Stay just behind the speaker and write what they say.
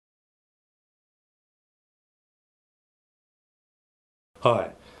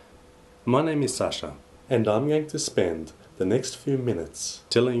Hi, my name is Sasha, and I'm going to spend the next few minutes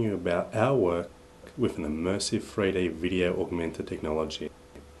telling you about our work with an immersive 3D video augmented technology.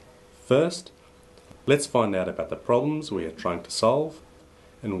 First, let's find out about the problems we are trying to solve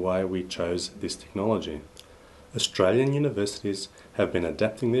and why we chose this technology. Australian universities have been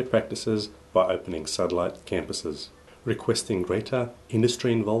adapting their practices by opening satellite campuses, requesting greater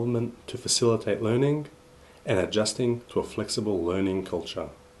industry involvement to facilitate learning, and adjusting to a flexible learning culture.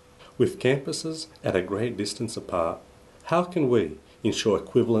 With campuses at a great distance apart, how can we ensure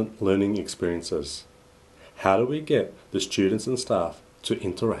equivalent learning experiences? How do we get the students and staff to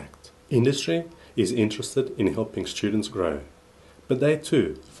interact? Industry is interested in helping students grow, but they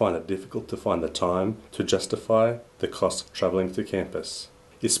too find it difficult to find the time to justify the cost of travelling to campus,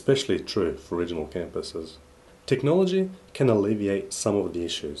 especially true for regional campuses. Technology can alleviate some of the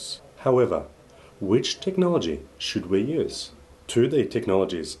issues. However, which technology should we use? 2D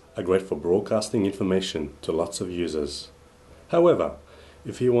technologies are great for broadcasting information to lots of users. However,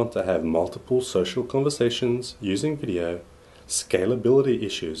 if you want to have multiple social conversations using video, scalability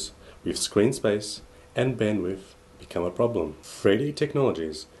issues with screen space and bandwidth become a problem. 3D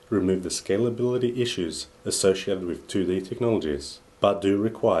technologies remove the scalability issues associated with 2D technologies, but do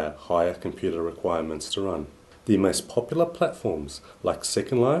require higher computer requirements to run. The most popular platforms like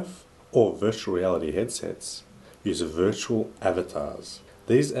Second Life or virtual reality headsets use virtual avatars.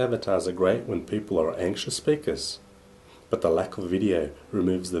 These avatars are great when people are anxious speakers, but the lack of video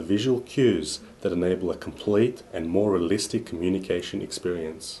removes the visual cues that enable a complete and more realistic communication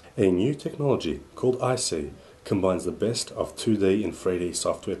experience. A new technology called iSee combines the best of 2D and 3D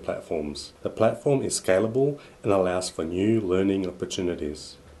software platforms. The platform is scalable and allows for new learning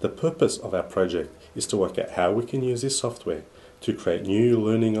opportunities. The purpose of our project is to work out how we can use this software to create new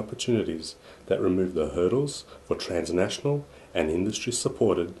learning opportunities that remove the hurdles for transnational and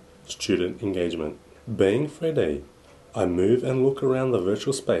industry-supported student engagement. Being 3D, I move and look around the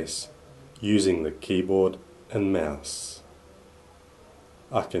virtual space using the keyboard and mouse.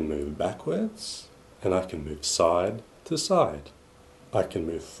 I can move backwards and I can move side to side. I can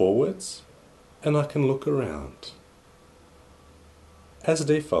move forwards and I can look around. As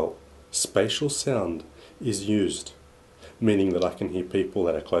default, spatial sound is used, meaning that I can hear people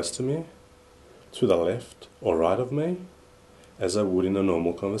that are close to me, to the left or right of me, as I would in a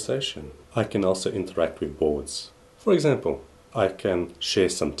normal conversation. I can also interact with boards. For example, I can share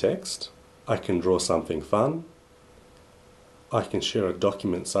some text, I can draw something fun, I can share a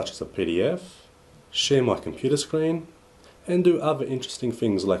document such as a PDF, share my computer screen, and do other interesting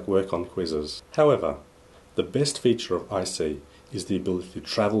things like work on quizzes. However, the best feature of iSee is the ability to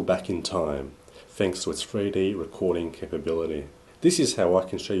travel back in time, thanks to its 3D recording capability. This is how I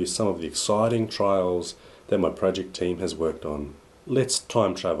can show you some of the exciting trials that my project team has worked on. Let's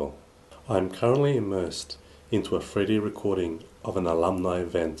time travel. I am currently immersed into a 3D recording of an alumni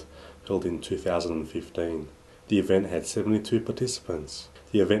event held in 2015. The event had 72 participants.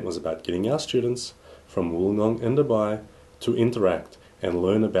 The event was about getting our students from Wollongong and Dubai to interact and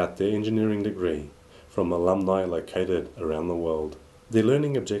learn about their engineering degree from alumni located around the world. The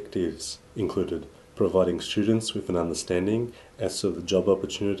learning objectives included providing students with an understanding as to the job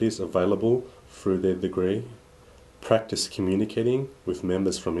opportunities available through their degree, practice communicating with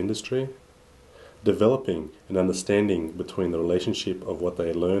members from industry, developing an understanding between the relationship of what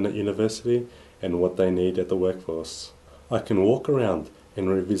they learn at university and what they need at the workforce. I can walk around and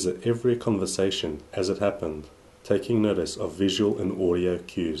revisit every conversation as it happened, taking notice of visual and audio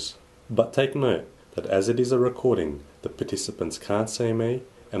cues. But take note that as it is a recording, the participants can't see me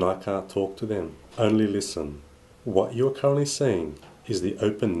and I can't talk to them, only listen. What you are currently seeing is the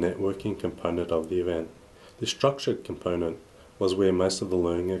open networking component of the event. The structured component was where most of the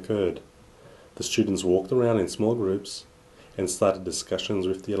learning occurred. The students walked around in small groups and started discussions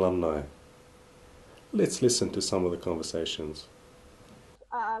with the alumni. Let's listen to some of the conversations.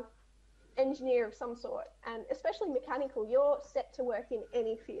 Engineer of some sort, and especially mechanical, you're set to work in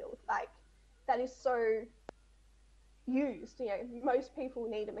any field. Like, that is so used. You know, most people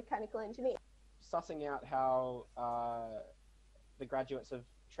need a mechanical engineer. Sussing out how the graduates have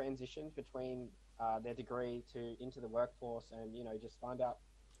transitioned between their degree into the workforce, and just find out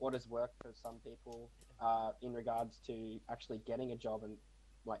what has worked for some people in regards to actually getting a job and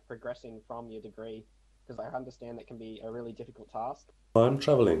like progressing from your degree, because I understand that can be a really difficult task. Time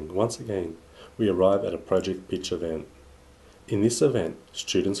travelling. Once again, we arrive at a project pitch event. In this event,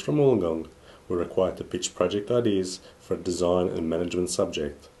 students from Wollongong were required to pitch project ideas for a design and management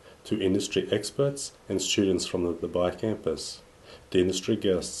subject to industry experts and students from the Dubai campus. The industry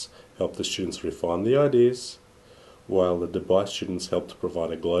guests helped the students refine the ideas, while the Dubai students helped to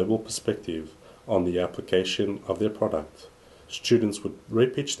provide a global perspective on the application of their product. Students would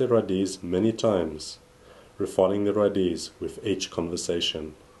repitch their ideas many times, refining their ideas with each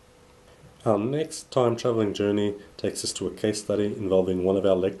conversation. Our next time-travelling journey takes us to a case study involving one of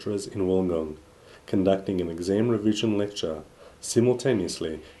our lecturers in Wollongong, conducting an exam revision lecture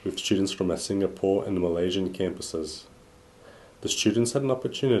simultaneously with students from our Singapore and Malaysian campuses. The students had an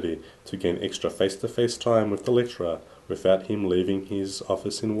opportunity to gain extra face-to-face time with the lecturer without him leaving his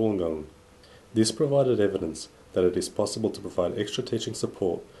office in Wollongong. This provided evidence that it is possible to provide extra teaching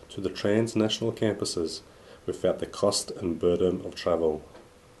support to the transnational campuses without the cost and burden of travel.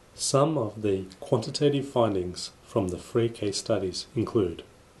 Some of the quantitative findings from the 3 case studies include: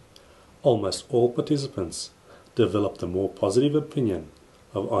 almost all participants developed a more positive opinion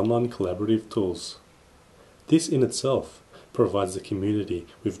of online collaborative tools. This in itself provides the community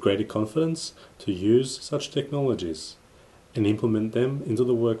with greater confidence to use such technologies and implement them into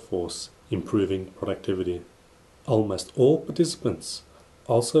the workforce, improving productivity. Almost all participants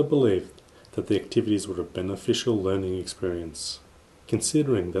also believed that the activities were a beneficial learning experience.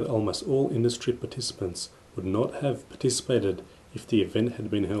 Considering that almost all industry participants would not have participated if the event had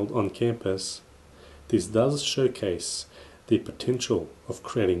been held on campus, this does showcase the potential of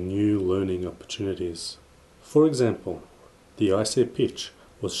creating new learning opportunities. For example, the iSee pitch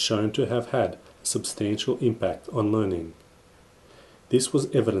was shown to have had a substantial impact on learning. This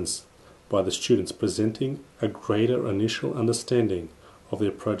was evidenced by the students presenting a greater initial understanding of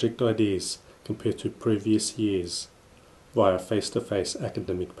their project ideas compared to previous years via a face-to-face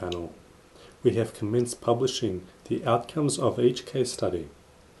academic panel. We have commenced publishing the outcomes of each case study,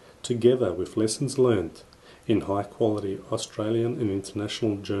 together with lessons learned in high-quality Australian and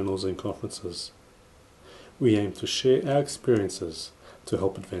international journals and conferences. We aim to share our experiences to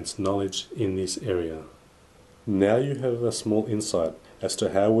help advance knowledge in this area. Now you have a small insight as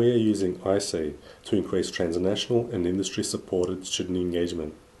to how we are using iSee to increase transnational and industry-supported student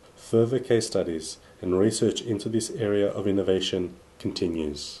engagement. Further case studies and research into this area of innovation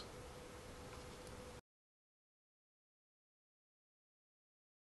continues.